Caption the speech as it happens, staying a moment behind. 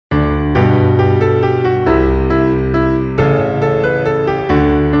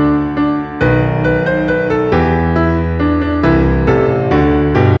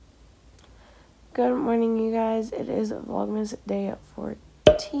is Vlogmas day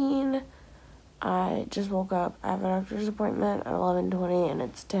 14. I just woke up. I have a doctor's appointment at 11:20 and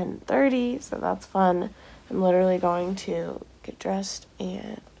it's 10:30, so that's fun. I'm literally going to get dressed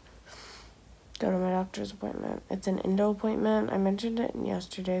and go to my doctor's appointment. It's an endo appointment. I mentioned it in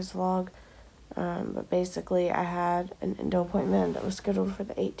yesterday's vlog, but basically I had an endo appointment that was scheduled for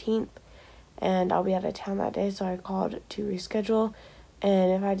the 18th, and I'll be out of town that day, so I called to reschedule.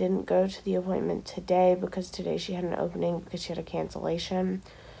 And if I didn't go to the appointment today, because today she had an opening because she had a cancellation,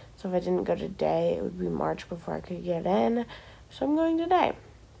 so if I didn't go today, it would be March before I could get in. So I'm going today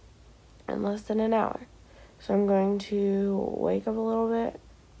in less than an hour. So I'm going to wake up a little bit,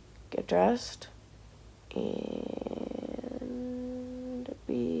 get dressed, and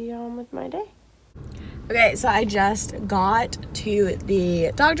be on with my day. Okay, so I just got to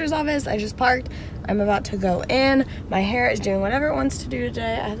the doctor's office. I just parked. I'm about to go in. My hair is doing whatever it wants to do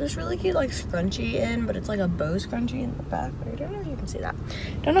today. I have this really cute like scrunchie in, but it's like a bow scrunchie in the back. I don't know if you can see that.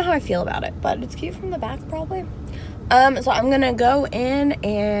 Don't know how I feel about it, but it's cute from the back probably. So I'm gonna go in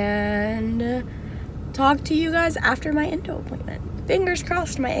and talk to you guys after my endo appointment. Fingers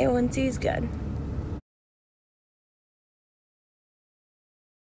crossed my A1C is good.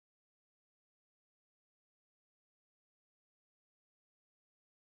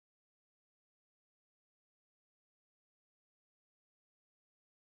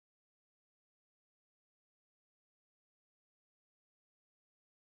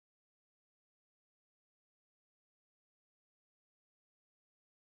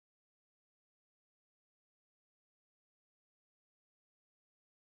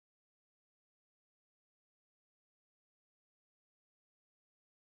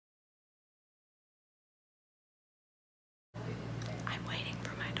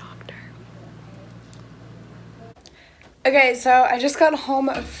 Okay, so I just got home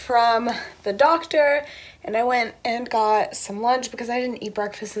from the doctor and I went and got some lunch because I didn't eat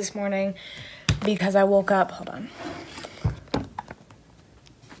breakfast this morning because I woke up, hold on.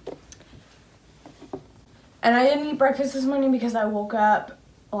 And I didn't eat breakfast this morning because I woke up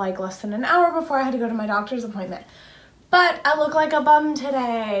like less than an hour before I had to go to my doctor's appointment. But I look like a bum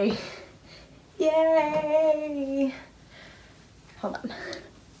today. Yay. Hold on.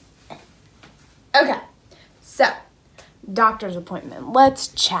 Okay, so doctor's appointment. Let's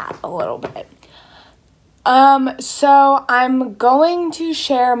chat a little bit. So I'm going to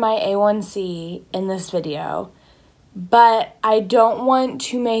share my A1C in this video, but I don't want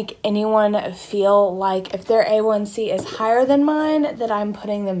to make anyone feel like if their A1C is higher than mine that I'm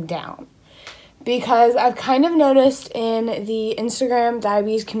putting them down. Because I've kind of noticed in the Instagram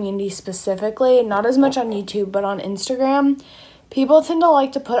diabetes community specifically, not as much on YouTube, but on Instagram, people tend to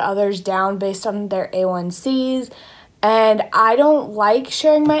like to put others down based on their A1Cs. And I don't like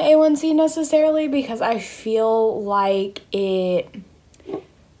sharing my A1C necessarily because I feel like it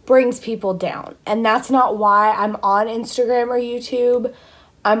brings people down. And that's not why I'm on Instagram or YouTube.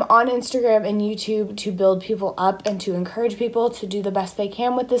 I'm on Instagram and YouTube to build people up and to encourage people to do the best they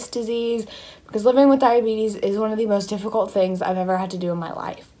can with this disease, because living with diabetes is one of the most difficult things I've ever had to do in my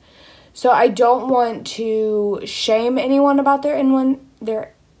life. So I don't want to shame anyone about their A1C.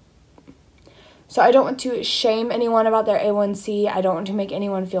 I don't want to make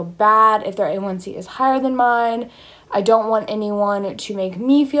anyone feel bad if their A1C is higher than mine. I don't want anyone to make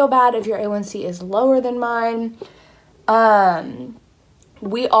me feel bad if your A1C is lower than mine.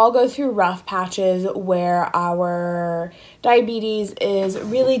 We all go through rough patches where our diabetes is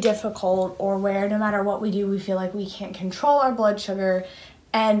really difficult, or where no matter what we do, we feel like we can't control our blood sugar.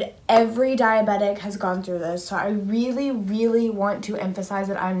 And every diabetic has gone through this. So I really, really want to emphasize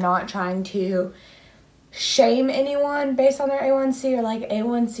that I'm not trying to shame anyone based on their A1C or like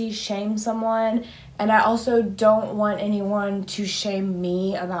A1C shame someone. And I also don't want anyone to shame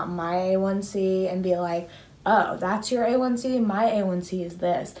me about my A1C and be like, oh, that's your A1C? My A1C is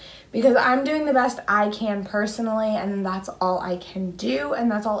this. Because I'm doing the best I can personally, and that's all I can do, and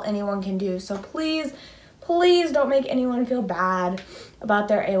that's all anyone can do. So please, please don't make anyone feel bad about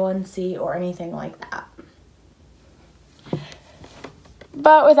their A1C or anything like that.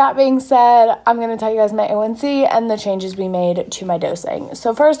 But with that being said, I'm going to tell you guys my A1C and the changes we made to my dosing.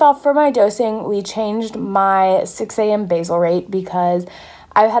 So first off, for my dosing, we changed my 6 a.m. basal rate because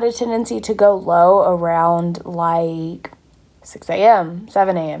I've had a tendency to go low around like 6 a.m.,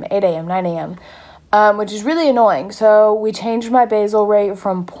 7 a.m., 8 a.m., 9 a.m., which is really annoying. So we changed my basal rate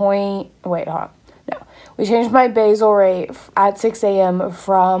from We changed my basal rate at 6 a.m.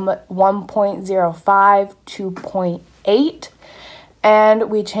 from 1.05 to 0.8. And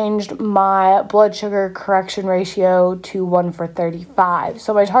we changed my blood sugar correction ratio to 1 for 35.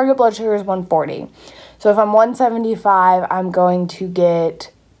 So my target blood sugar is 140. So if I'm 175, I'm going to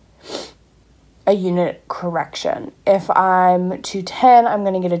get a unit correction. If I'm 210, I'm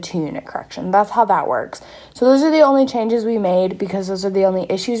going to get a 2-unit correction. That's how that works. So those are the only changes we made, because those are the only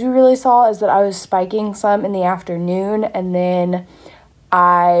issues we really saw, is that I was spiking some in the afternoon, and then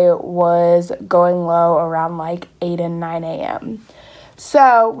I was going low around like 8 and 9 a.m.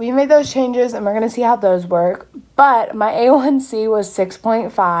 So we made those changes, and we're going to see how those work. But my A1C was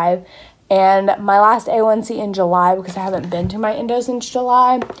 6.5, and my last A1C in July, because I haven't been to my endo since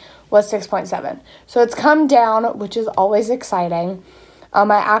July, was 6.7. So it's come down, which is always exciting. I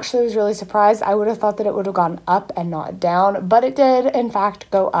actually was really surprised. I would have thought that it would have gone up and not down, but it did, in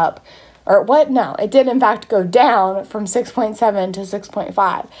fact, go up. Or what? No, it did, in fact, go down from 6.7 to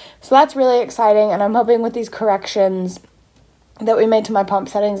 6.5. So that's really exciting, and I'm hoping with these corrections that we made to my pump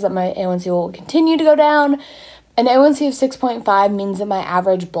settings that my A1C will continue to go down. An A1C of 6.5 means that my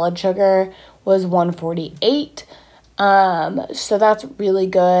average blood sugar was 148. So that's really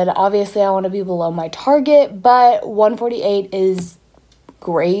good. Obviously, I want to be below my target, but 148 is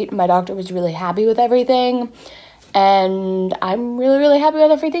great. My doctor was really happy with everything, and I'm really, really happy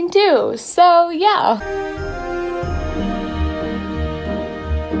with everything too. So, yeah.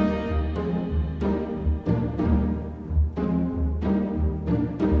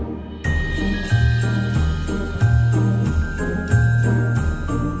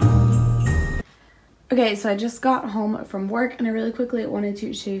 Okay, so I just got home from work, and I really quickly wanted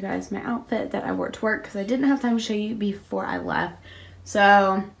to show you guys my outfit that I wore to work, because I didn't have time to show you before I left.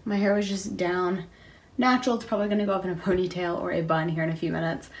 So my hair was just down natural. It's probably going to go up in a ponytail or a bun here in a few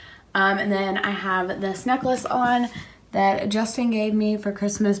minutes. And then I have this necklace on that Justin gave me for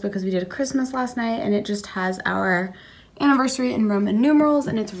Christmas, because we did a Christmas last night, and it just has our anniversary in Roman numerals,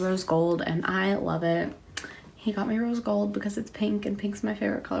 and it's rose gold, and I love it. He got me rose gold because it's pink, and pink's my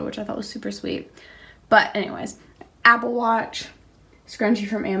favorite color, which I thought was super sweet. But anyways, Apple Watch, scrunchie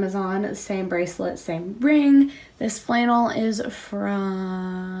from Amazon, same bracelet, same ring. This flannel is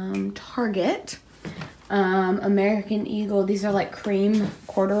from Target. American Eagle. These are like cream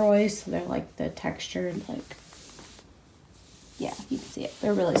corduroys, so they're like the texture, like, yeah, you can see it.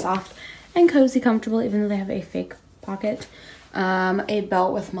 They're really soft and cozy, comfortable, even though they have a fake pocket. A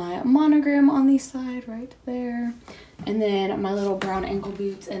belt with my monogram on the side right there. And then my little brown ankle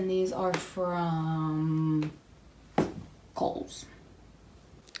boots, and these are from Kohl's.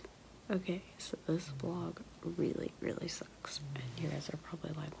 Okay, so this vlog really, really sucks. And you guys are probably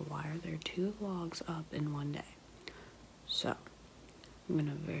like, why are there 2 vlogs up in one day? So, I'm going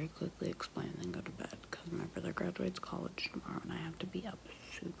to very quickly explain and then go to bed, because my brother graduates college tomorrow, and I have to be up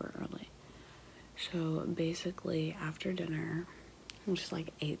super early. So, basically, after dinner, which is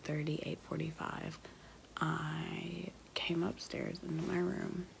like 8:30, 8:45, I came upstairs into my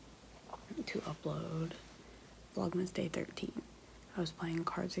room to upload Vlogmas Day 13. I was playing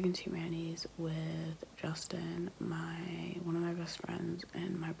Cards Against Humanity with Justin, one of my best friends,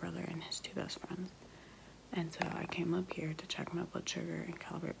 and my brother and his 2 best friends. And so I came up here to check my blood sugar and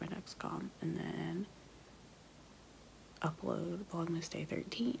calibrate my Dexcom, and then upload Vlogmas Day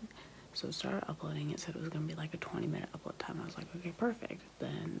 13. So it started uploading. It said it was going to be like a 20-minute upload time. I was like, okay, perfect.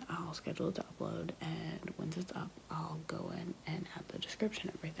 Then I'll schedule it to upload, and once it's up, I'll go in and add the description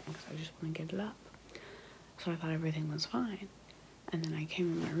and everything, because I just want to get it up. So I thought everything was fine. And then I came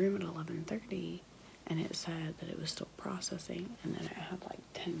in my room at 11:30, and it said that it was still processing, and then it had like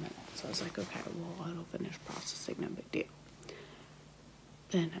 10 minutes. So I was like, okay, well, it'll finish processing, no big deal.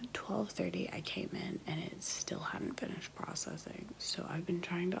 Then at 12:30, I came in, and it still hadn't finished processing. So I've been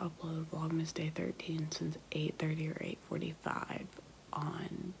trying to upload Vlogmas Day 13 since 8:30 or 8:45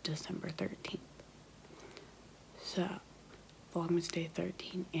 on December 13th. So Vlogmas Day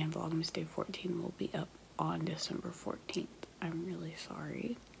 13 and Vlogmas Day 14 will be up on December 14th. I'm really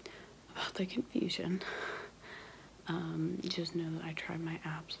sorry about the confusion. Just know that I tried my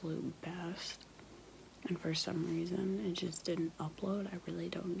absolute best, and for some reason it just didn't upload. I really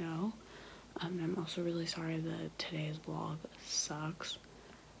don't know. I'm also really sorry that today's vlog sucks.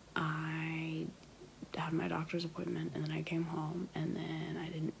 I had my doctor's appointment, and then I came home, and then I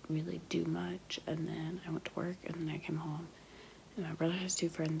didn't really do much, and then I went to work, and then I came home. And my brother has 2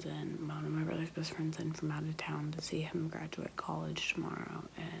 friends in, one of my brother's best friends in from out of town to see him graduate college tomorrow,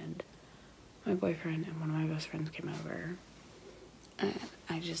 and my boyfriend and one of my best friends came over, and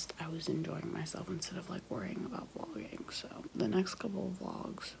I was enjoying myself instead of like worrying about vlogging. So the next couple of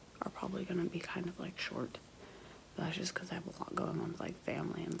vlogs are probably going to be kind of like short, but that's just because I have a lot going on with like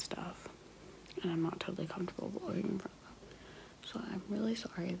family and stuff, and I'm not totally comfortable vlogging in front of them. So I'm really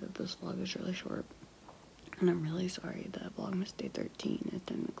sorry that this vlog is really short. And I'm really sorry that Vlogmas Day 13 is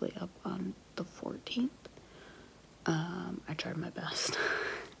technically up on the 14th. I tried my best.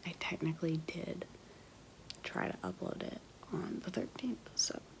 I technically did try to upload it on the 13th,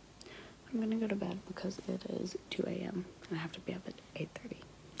 so I'm gonna go to bed because it is 2 a.m. and I have to be up at 8:30.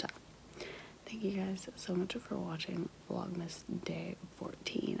 So thank you guys so much for watching Vlogmas Day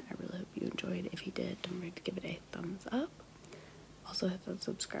 14. I really hope you enjoyed. If you did, don't forget to give it a thumbs up. Also hit that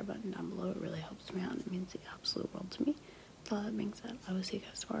subscribe button down below. It really helps me out and it means the absolute world to me. With all that being said, I will see you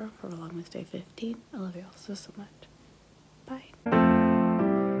guys tomorrow for Vlogmas Day 15. I love you all so much. Bye.